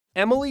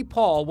Emily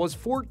Paul was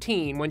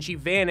 14 when she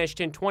vanished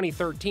in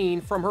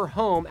 2013 from her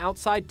home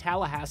outside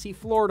Tallahassee,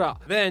 Florida.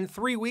 Then,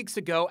 3 weeks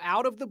ago,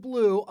 out of the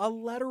blue, a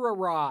letter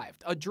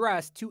arrived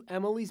addressed to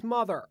Emily's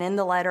mother. In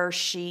the letter,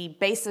 she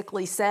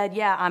basically said,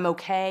 yeah, I'm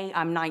okay,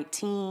 I'm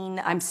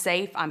 19, I'm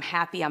safe, I'm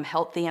happy, I'm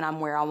healthy, and I'm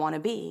where I want to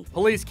be.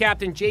 Police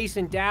Captain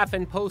Jason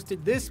Daffin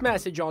posted this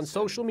message on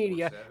social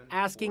media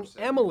asking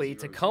Emily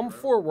to come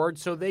forward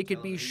so they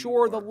could be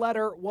sure the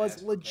letter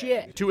was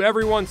legit. To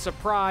everyone's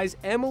surprise,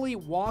 Emily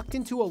walked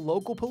into a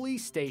local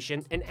police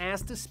station and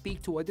asked to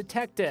speak to a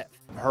detective.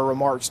 Her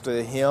remarks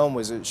to him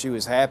was that she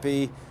was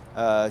happy,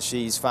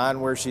 she's fine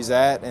where she's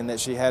at, and that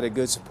she had a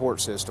good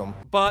support system.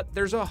 But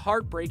there's a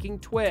heartbreaking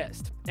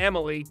twist.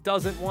 Emily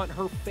doesn't want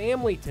her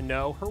family to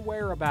know her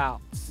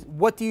whereabouts.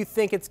 What do you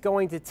think it's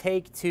going to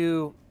take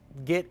to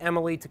get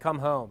Emily to come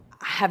home?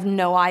 I have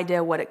no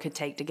idea what it could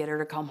take to get her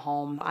to come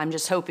home. I'm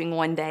just hoping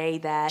one day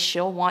that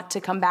she'll want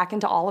to come back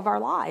into all of our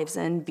lives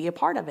and be a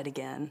part of it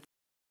again.